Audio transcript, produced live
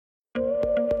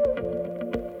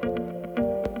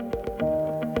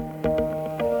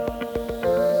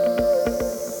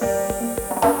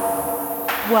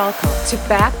Welcome to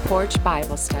Back Porch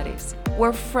Bible Studies,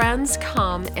 where friends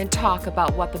come and talk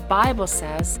about what the Bible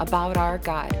says about our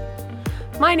God.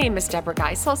 My name is Deborah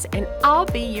Geisels, and I'll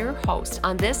be your host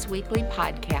on this weekly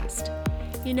podcast.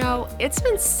 You know, it's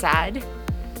been said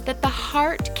that the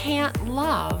heart can't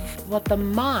love what the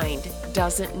mind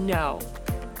doesn't know.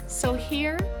 So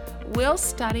here we'll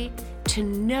study to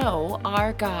know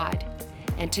our God,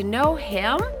 and to know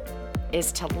Him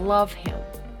is to love Him.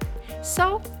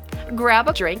 So grab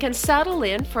a drink and settle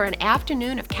in for an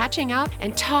afternoon of catching up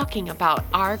and talking about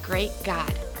our great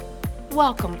God.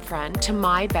 Welcome, friend, to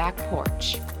my back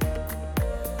porch.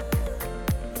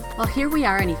 Well, here we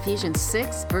are in Ephesians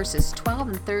 6, verses 12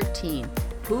 and 13.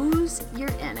 Who's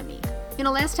your enemy? You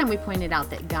know, last time we pointed out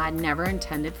that God never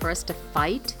intended for us to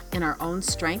fight in our own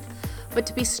strength, but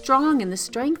to be strong in the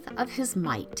strength of His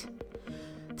might.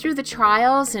 Through the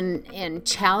trials and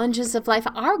challenges of life,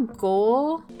 our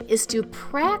goal is to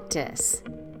practice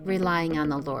relying on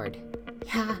the Lord.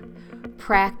 Yeah,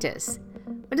 practice.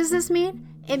 What does this mean?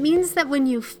 It means that when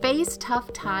you face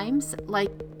tough times,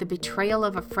 like the betrayal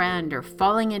of a friend or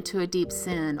falling into a deep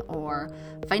sin or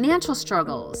financial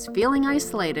struggles, feeling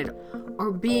isolated,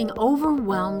 or being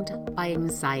overwhelmed by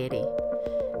anxiety,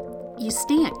 you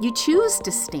stand. You choose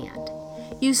to stand.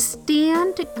 You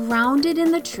stand grounded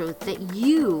in the truth that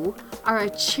you are a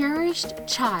cherished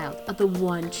child of the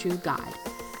one true God.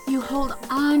 You hold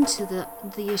on to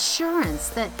the assurance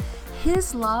that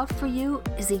His love for you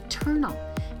is eternal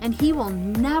and He will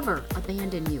never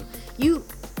abandon you.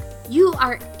 You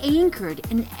are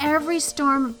anchored in every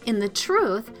storm in the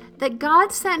truth that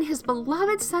God sent His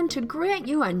beloved Son to grant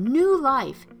you a new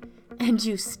life, and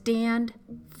you stand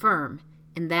firm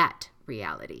in that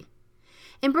reality.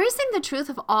 Embracing the truth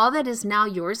of all that is now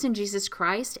yours in Jesus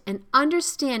Christ and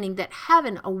understanding that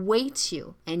heaven awaits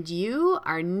you and you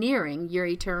are nearing your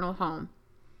eternal home.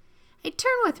 Hey,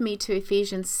 turn with me to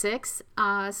Ephesians 6,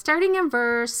 starting in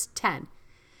verse 10.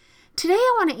 Today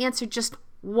I want to answer just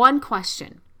one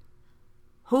question.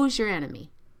 Who's your enemy?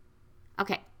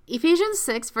 Okay, Ephesians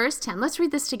 6, verse 10. Let's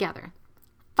read this together.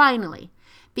 Finally,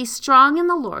 be strong in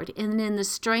the Lord and in the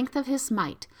strength of His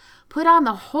might. Put on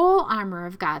the whole armor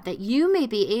of God, that you may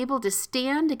be able to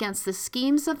stand against the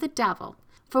schemes of the devil.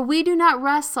 For we do not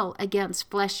wrestle against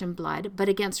flesh and blood, but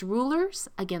against rulers,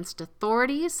 against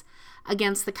authorities,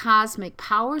 against the cosmic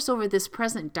powers over this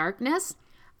present darkness,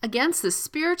 against the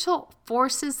spiritual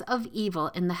forces of evil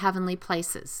in the heavenly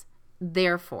places.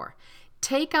 Therefore,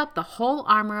 take up the whole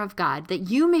armor of God, that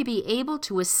you may be able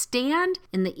to withstand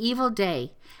in the evil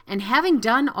day, and having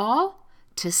done all,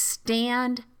 to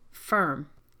stand firm.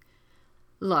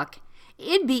 Look,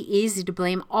 it'd be easy to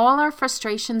blame all our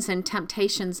frustrations and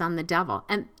temptations on the devil,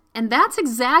 and that's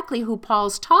exactly who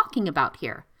Paul's talking about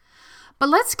here. But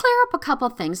let's clear up a couple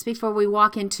things before we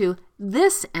walk into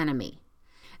this enemy.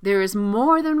 There is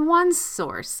more than one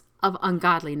source of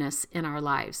ungodliness in our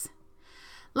lives.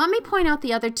 Let me point out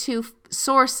the other two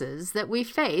sources that we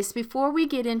face before we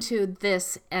get into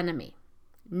this enemy.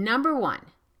 Number one,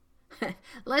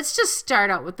 let's just start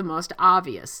out with the most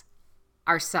obvious,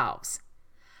 ourselves.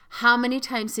 How many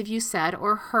times have you said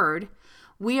or heard,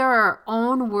 we are our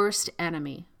own worst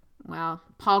enemy? Well,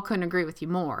 Paul couldn't agree with you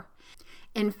more.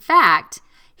 In fact,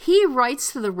 he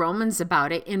writes to the Romans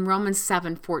about it in Romans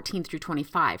 7, 14 through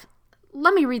 25.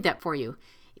 Let me read that for you.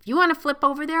 If you want to flip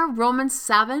over there, Romans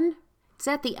 7, it's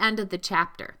at the end of the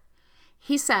chapter.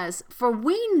 He says, for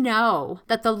we know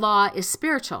that the law is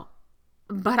spiritual,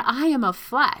 but I am of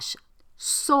flesh,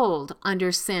 sold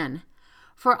under sin.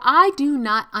 For I do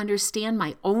not understand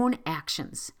my own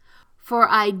actions. For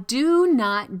I do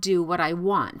not do what I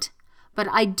want, but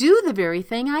I do the very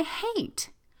thing I hate.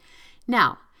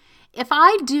 Now, if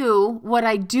I do what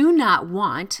I do not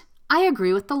want, I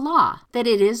agree with the law that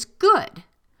it is good.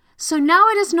 So now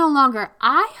it is no longer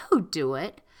I who do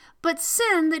it, but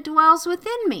sin that dwells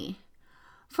within me.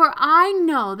 For I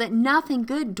know that nothing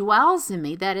good dwells in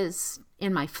me, that is,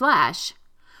 in my flesh.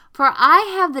 For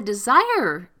I have the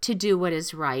desire to do what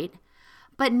is right,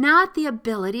 but not the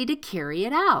ability to carry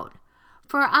it out.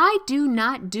 For I do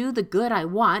not do the good I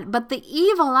want, but the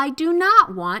evil I do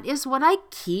not want is what I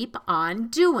keep on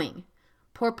doing.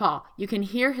 Poor Paul, you can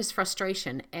hear his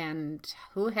frustration, and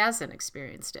who hasn't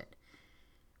experienced it?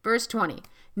 Verse 20,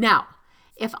 now,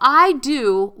 if I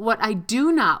do what I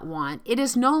do not want, it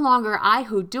is no longer I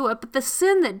who do it, but the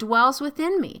sin that dwells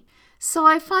within me. So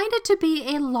I find it to be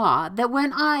a law that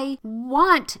when I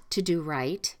want to do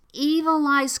right, evil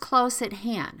lies close at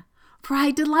hand. For I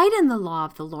delight in the law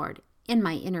of the Lord, in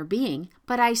my inner being,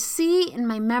 but I see in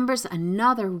my members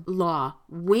another law,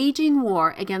 waging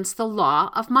war against the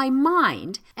law of my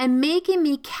mind and making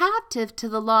me captive to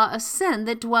the law of sin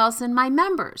that dwells in my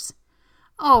members.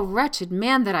 Oh, wretched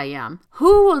man that I am,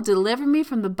 who will deliver me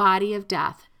from the body of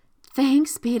death?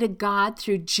 Thanks be to God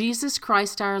through Jesus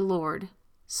Christ our Lord.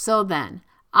 So then,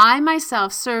 I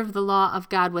myself serve the law of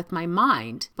God with my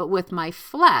mind, but with my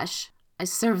flesh I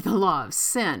serve the law of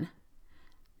sin.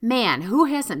 Man, who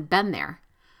hasn't been there?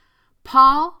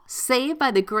 Paul, saved by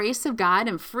the grace of God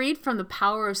and freed from the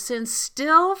power of sin,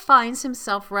 still finds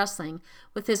himself wrestling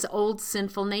with his old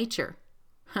sinful nature.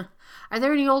 Are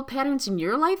there any old patterns in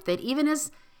your life that even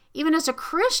as a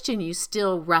Christian you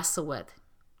still wrestle with?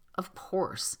 Of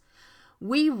course.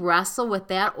 We wrestle with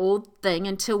that old thing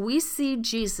until we see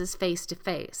Jesus face to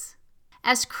face.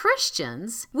 As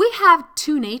Christians, we have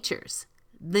two natures.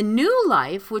 The new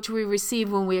life, which we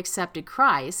receive when we accepted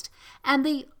Christ, and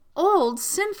the old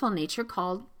sinful nature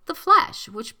called the flesh,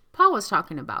 which Paul was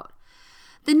talking about.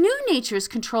 The new nature is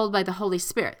controlled by the Holy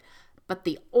Spirit, but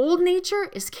the old nature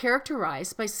is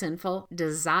characterized by sinful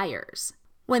desires.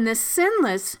 When the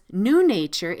sinless new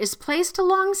nature is placed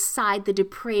alongside the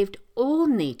depraved old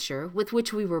nature with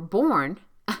which we were born,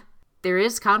 there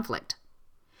is conflict.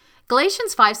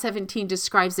 Galatians 5:17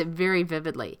 describes it very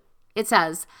vividly. It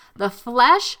says, "The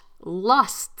flesh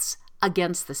lusts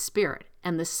against the spirit,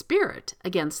 and the spirit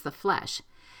against the flesh.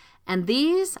 And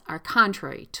these are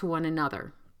contrary to one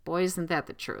another." Boy, isn't that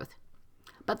the truth.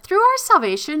 But through our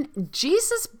salvation,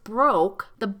 Jesus broke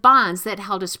the bonds that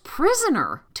held us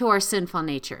prisoner to our sinful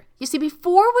nature. You see,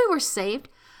 before we were saved,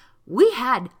 we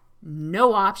had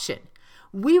no option.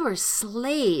 We were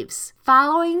slaves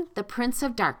following the prince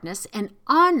of darkness and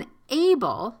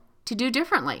unable to do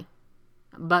differently.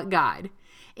 But God,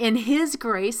 in his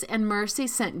grace and mercy,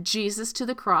 sent Jesus to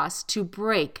the cross to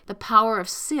break the power of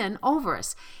sin over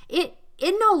us. It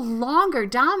no longer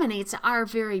dominates our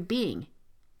very being.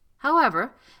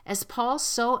 However, as Paul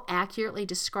so accurately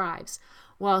describes,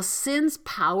 while sin's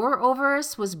power over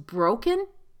us was broken,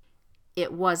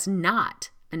 it was not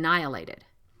annihilated.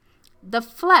 The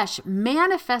flesh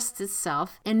manifests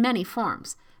itself in many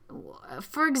forms.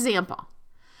 For example,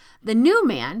 the new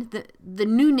man, the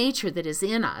new nature that is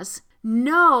in us,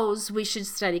 knows we should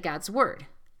study God's word.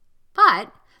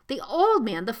 But the old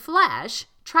man, the flesh,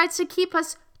 tries to keep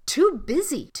us too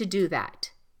busy to do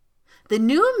that. The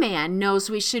new man knows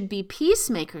we should be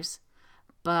peacemakers,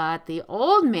 but the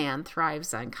old man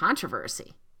thrives on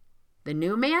controversy. The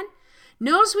new man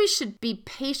knows we should be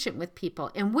patient with people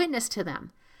and witness to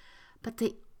them, but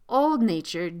the old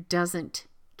nature doesn't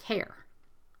care.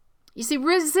 You see,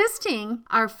 resisting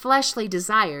our fleshly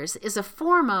desires is a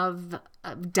form of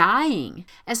dying.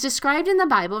 As described in the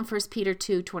Bible in 1 Peter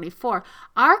 2:24,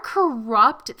 our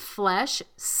corrupt flesh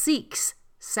seeks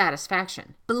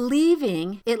satisfaction,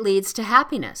 believing it leads to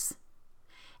happiness.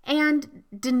 And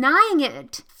denying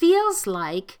it feels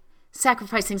like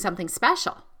sacrificing something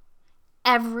special.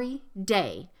 Every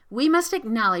day, we must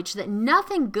acknowledge that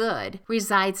nothing good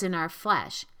resides in our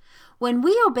flesh. When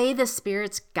we obey the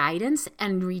Spirit's guidance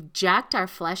and reject our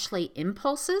fleshly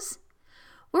impulses,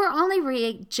 we're only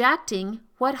rejecting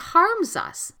what harms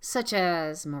us, such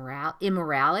as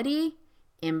immorality,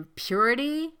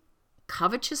 impurity,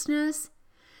 covetousness.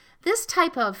 This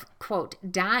type of, quote,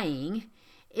 dying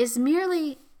is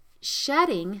merely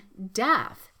shedding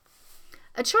death,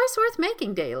 a choice worth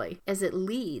making daily as it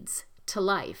leads to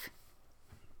life.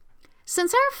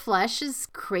 Since our flesh's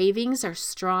cravings are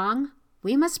strong,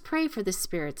 we must pray for the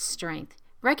Spirit's strength,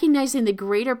 recognizing the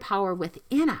greater power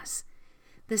within us,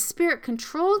 the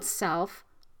Spirit-controlled self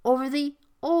over the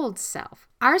old self.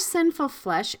 Our sinful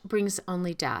flesh brings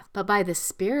only death, but by the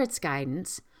Spirit's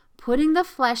guidance, putting the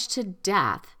flesh to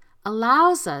death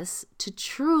allows us to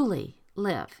truly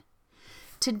live.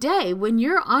 Today, when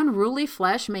your unruly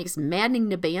flesh makes maddening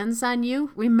demands on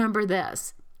you, remember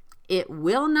this: it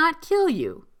will not kill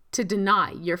you to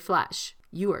deny your flesh.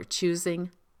 You are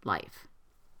choosing life.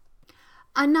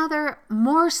 Another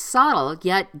more subtle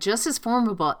yet just as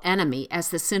formidable enemy as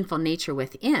the sinful nature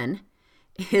within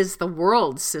is the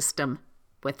world system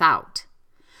without.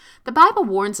 The Bible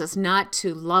warns us not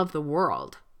to love the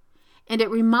world, and it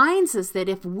reminds us that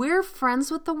if we're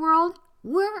friends with the world,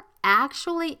 we're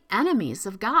actually enemies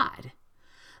of God.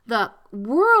 The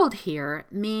world here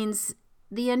means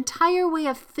the entire way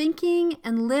of thinking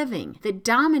and living that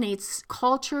dominates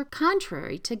culture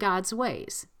contrary to God's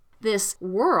ways. This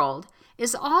world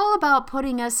is all about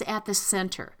putting us at the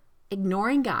center,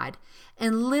 ignoring God,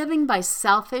 and living by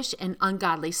selfish and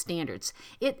ungodly standards.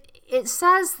 It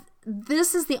says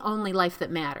this is the only life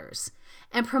that matters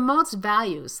and promotes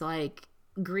values like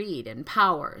greed and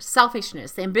power,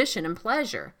 selfishness, ambition, and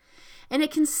pleasure. And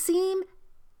it can seem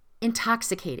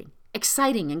intoxicating,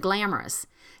 exciting, and glamorous,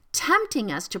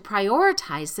 tempting us to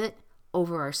prioritize it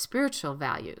over our spiritual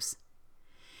values.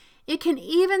 It can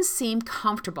even seem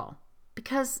comfortable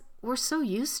because we're so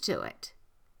used to it.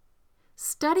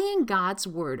 Studying God's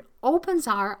Word opens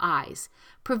our eyes,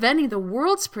 preventing the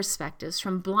world's perspectives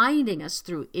from blinding us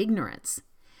through ignorance.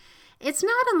 It's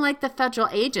not unlike the federal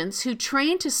agents who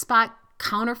train to spot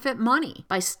counterfeit money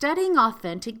by studying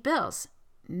authentic bills,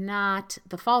 not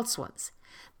the false ones.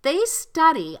 They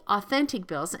study authentic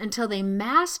bills until they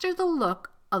master the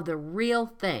look of the real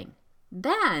thing.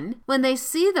 Then, when they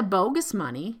see the bogus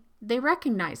money, they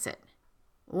recognize it.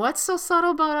 What's so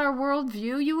subtle about our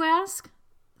worldview, you ask?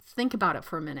 Think about it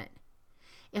for a minute.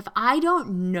 If I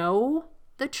don't know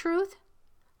the truth,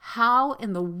 how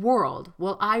in the world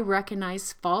will I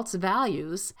recognize false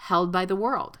values held by the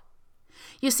world?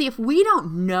 You see, if we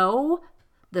don't know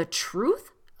the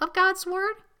truth of God's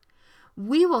Word,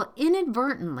 we will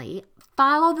inadvertently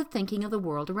follow the thinking of the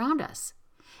world around us.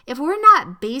 If we're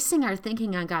not basing our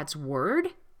thinking on God's Word,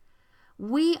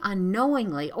 we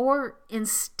unknowingly or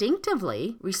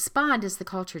instinctively respond as the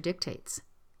culture dictates.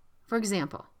 For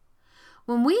example,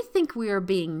 when we think we are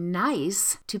being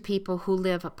nice to people who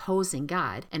live opposing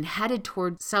God and headed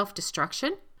toward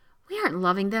self-destruction, we aren't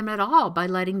loving them at all by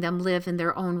letting them live in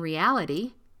their own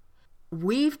reality.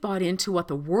 We've bought into what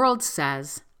the world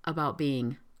says about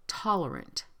being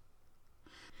tolerant.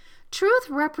 Truth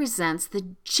represents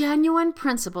the genuine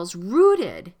principles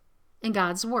rooted in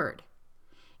God's Word.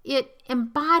 It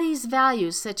embodies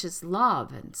values such as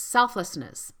love and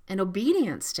selflessness and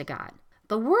obedience to God.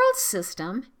 The world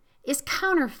system is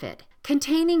counterfeit,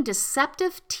 containing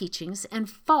deceptive teachings and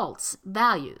false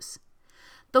values.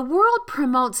 The world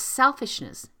promotes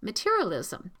selfishness,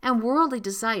 materialism, and worldly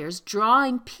desires,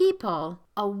 drawing people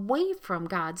away from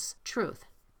God's truth.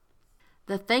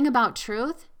 The thing about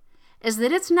truth is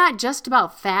that it's not just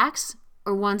about facts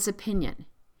or one's opinion.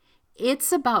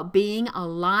 It's about being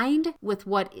aligned with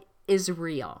what is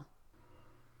real.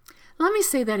 Let me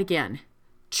say that again.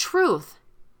 Truth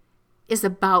is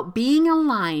about being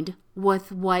aligned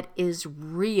with what is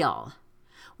real.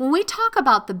 When we talk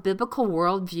about the biblical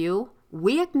worldview,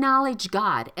 we acknowledge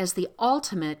God as the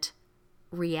ultimate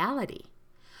reality.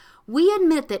 We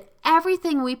admit that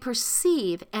everything we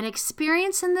perceive and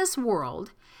experience in this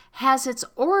world has its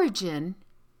origin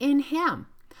in Him.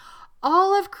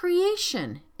 All of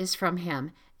creation is from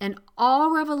Him, and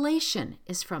all revelation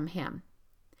is from Him.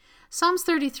 Psalms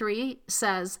 33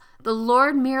 says, "The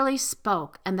Lord merely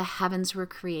spoke, and the heavens were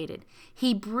created.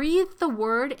 He breathed the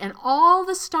word, and all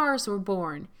the stars were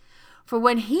born. For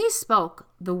when He spoke,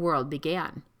 the world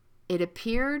began. It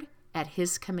appeared at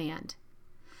His command."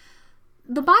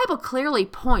 The Bible clearly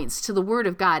points to the Word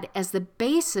of God as the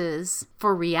basis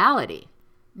for reality,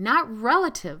 not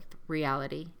relative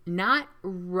reality, not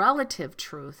relative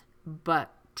truth,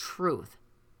 but truth.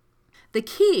 The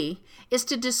key is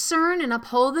to discern and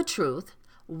uphold the truth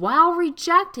while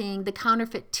rejecting the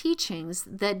counterfeit teachings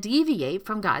that deviate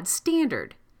from God's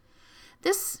standard.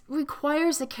 This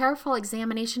requires a careful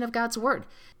examination of God's Word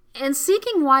and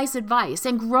seeking wise advice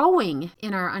and growing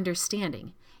in our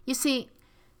understanding. You see,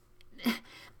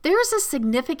 there's a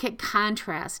significant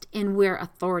contrast in where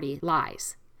authority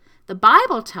lies. The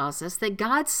Bible tells us that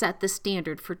God set the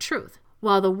standard for truth,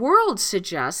 while the world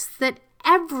suggests that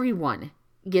everyone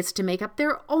gets to make up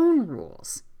their own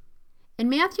rules. In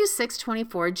Matthew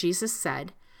 6:24, Jesus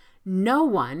said, "No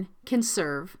one can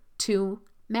serve two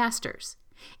masters.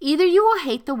 Either you will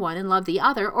hate the one and love the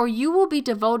other, or you will be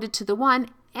devoted to the one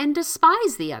and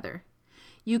despise the other.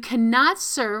 You cannot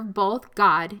serve both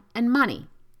God and money."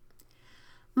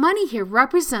 Money here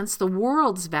represents the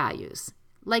world's values,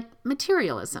 like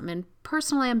materialism and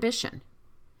personal ambition.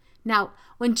 Now,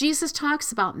 when Jesus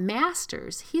talks about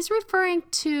masters, He's referring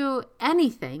to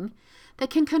anything that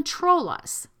can control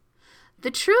us.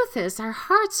 The truth is, our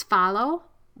hearts follow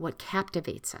what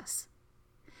captivates us.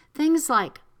 Things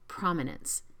like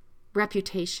prominence,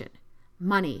 reputation,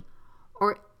 money,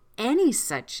 or any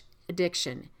such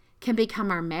addiction can become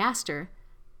our master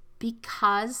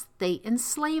because they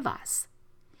enslave us.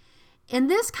 In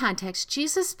this context,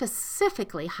 Jesus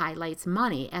specifically highlights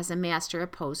money as a master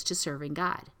opposed to serving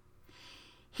God.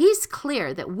 He's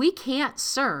clear that we can't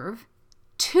serve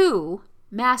two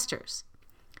masters.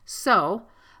 So,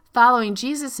 following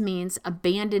Jesus means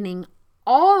abandoning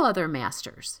all other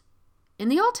masters. In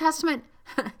the Old Testament,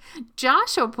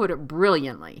 Joshua put it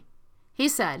brilliantly. He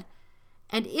said,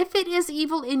 "And if it is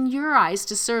evil in your eyes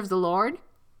to serve the Lord,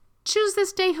 choose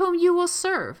this day whom you will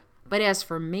serve. But as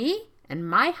for me and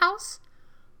my house,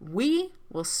 we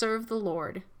will serve the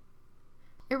Lord.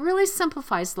 It really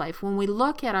simplifies life when we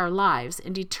look at our lives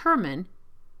and determine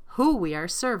who we are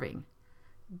serving: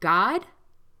 God,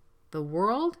 the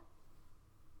world,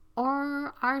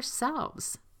 or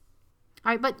ourselves.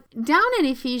 All right, but down in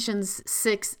Ephesians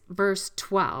 6, verse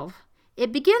 12,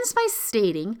 it begins by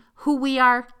stating who we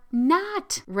are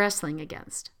not wrestling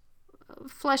against: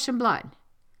 flesh and blood.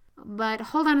 But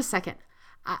hold on a second.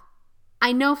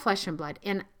 I know flesh and blood,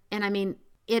 and I mean,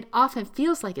 it often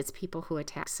feels like it's people who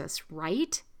attack us,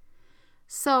 right?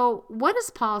 So what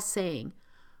is Paul saying?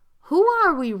 Who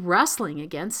are we wrestling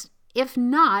against if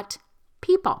not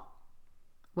people?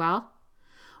 Well,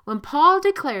 when Paul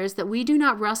declares that we do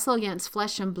not wrestle against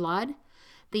flesh and blood,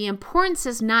 the importance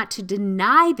is not to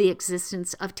deny the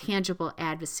existence of tangible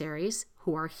adversaries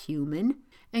who are human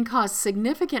and cause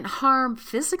significant harm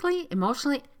physically,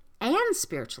 emotionally, and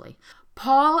spiritually.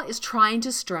 Paul is trying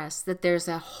to stress that there's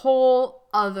a whole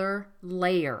other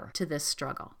layer to this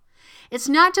struggle. It's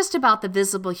not just about the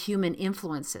visible human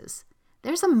influences.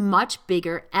 There's a much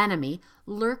bigger enemy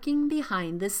lurking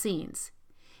behind the scenes.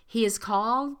 He is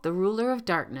called the ruler of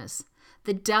darkness,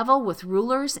 the devil with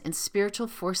rulers and spiritual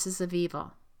forces of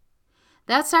evil.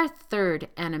 That's our third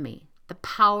enemy, the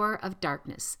power of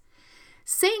darkness.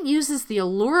 Satan uses the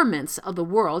allurements of the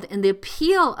world and the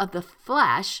appeal of the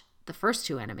flesh, the first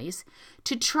two enemies,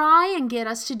 to try and get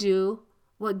us to do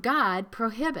what God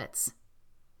prohibits.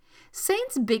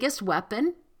 Satan's biggest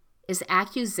weapon is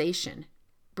accusation,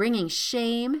 bringing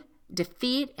shame,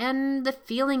 defeat, and the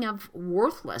feeling of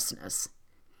worthlessness.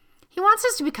 He wants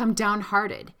us to become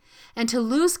downhearted and to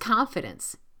lose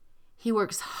confidence. He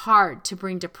works hard to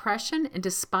bring depression and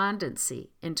despondency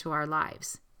into our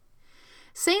lives.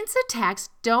 Satan's attacks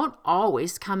don't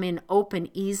always come in open,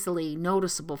 easily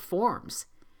noticeable forms.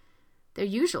 They're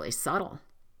usually subtle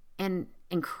and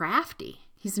crafty.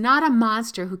 He's not a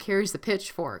monster who carries a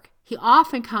pitchfork. He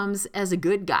often comes as a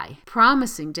good guy,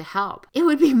 promising to help. It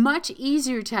would be much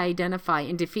easier to identify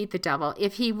and defeat the devil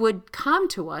if he would come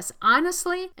to us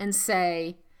honestly and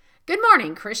say, "Good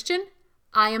morning, Christian.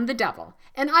 I am the devil,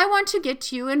 and I want to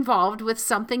get you involved with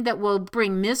something that will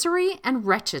bring misery and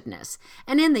wretchedness,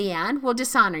 and in the end will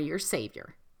dishonor your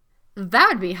Savior." That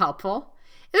would be helpful.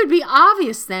 It would be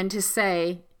obvious then to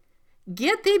say,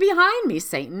 "Get thee behind me,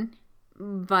 Satan."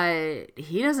 But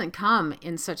he doesn't come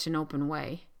in such an open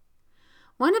way.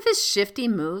 One of his shifty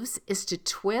moves is to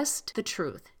twist the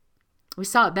truth. We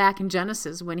saw it back in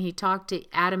Genesis when he talked to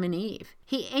Adam and Eve.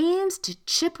 He aims to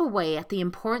chip away at the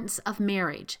importance of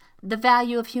marriage, the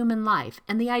value of human life,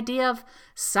 and the idea of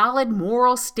solid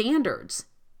moral standards.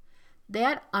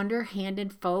 That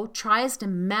underhanded foe tries to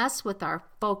mess with our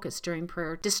focus during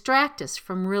prayer, distract us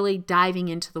from really diving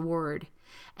into the Word,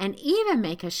 and even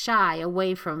make us shy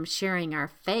away from sharing our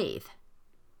faith.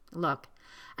 Look,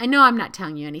 I know I'm not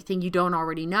telling you anything you don't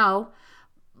already know,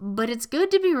 but it's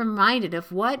good to be reminded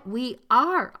of what we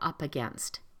are up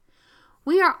against.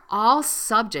 We are all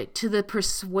subject to the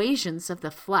persuasions of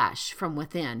the flesh from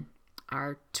within,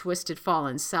 our twisted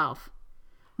fallen self.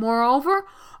 Moreover,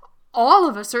 all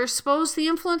of us are exposed to the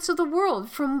influence of the world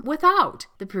from without,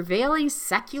 the prevailing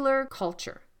secular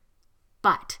culture.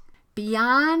 But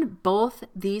beyond both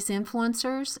these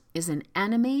influencers is an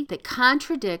enemy that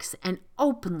contradicts and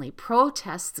openly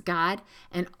protests God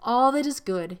and all that is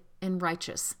good and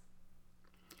righteous.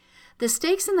 The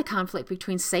stakes in the conflict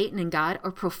between Satan and God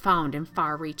are profound and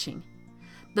far-reaching.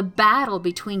 The battle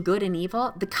between good and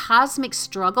evil, the cosmic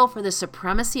struggle for the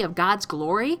supremacy of God's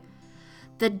glory,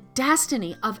 the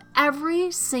destiny of every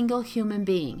single human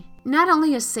being. Not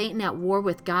only is Satan at war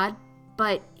with God,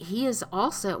 but he is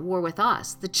also at war with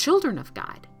us, the children of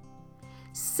God.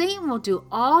 Satan will do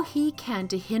all he can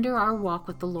to hinder our walk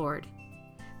with the Lord,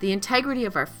 the integrity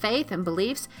of our faith and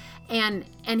beliefs, and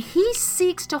he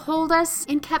seeks to hold us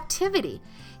in captivity.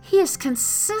 He is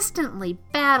consistently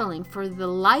battling for the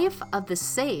life of the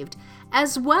saved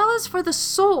as well as for the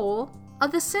soul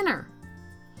of the sinner.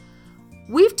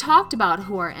 We've talked about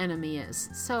who our enemy is,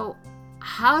 so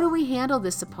how do we handle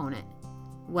this opponent?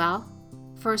 Well,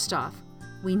 first off,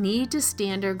 we need to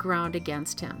stand our ground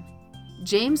against him.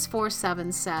 James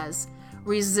 4:7 says,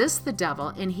 "Resist the devil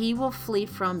and he will flee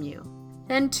from you."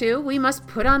 Then 2, we must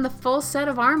put on the full set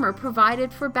of armor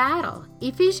provided for battle.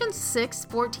 Ephesians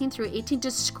 6:14-18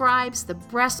 describes the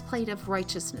breastplate of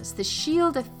righteousness, the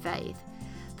shield of faith,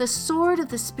 the sword of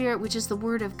the Spirit, which is the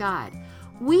Word of God.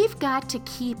 We've got to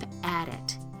keep at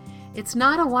it. It's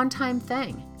not a one-time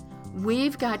thing.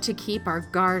 We've got to keep our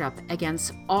guard up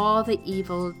against all the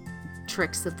evil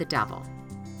tricks of the devil.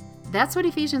 That's what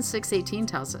Ephesians 6:18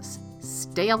 tells us.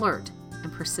 Stay alert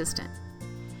and persistent.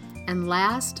 And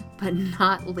last but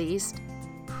not least,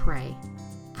 pray.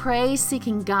 Pray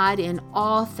seeking God in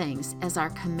all things as our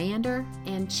commander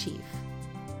and chief.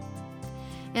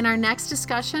 In our next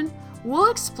discussion,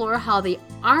 we'll explore how the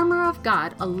armor of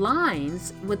God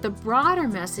aligns with the broader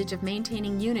message of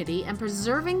maintaining unity and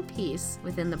preserving peace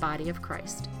within the body of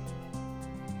Christ.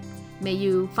 May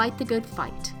you fight the good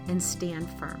fight and stand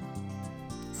firm.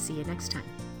 See you next time.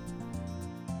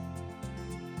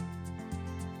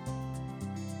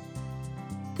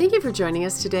 Thank you for joining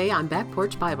us today on Back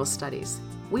Porch Bible Studies.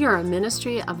 We are a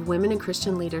ministry of women in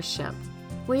Christian leadership.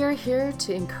 We are here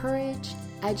to encourage,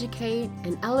 educate,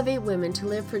 and elevate women to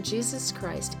live for Jesus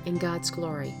Christ in God's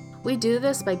glory. We do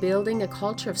this by building a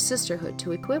culture of sisterhood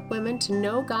to equip women to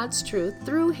know God's truth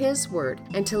through His Word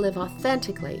and to live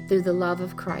authentically through the love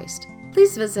of Christ.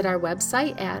 Please visit our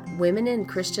website at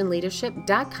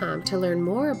womeninchristianleadership.com to learn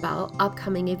more about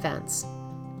upcoming events.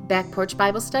 Back Porch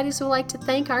Bible Studies would like to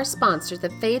thank our sponsor, the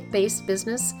faith-based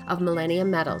business of Millennium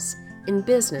Metals, in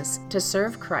business to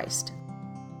serve Christ.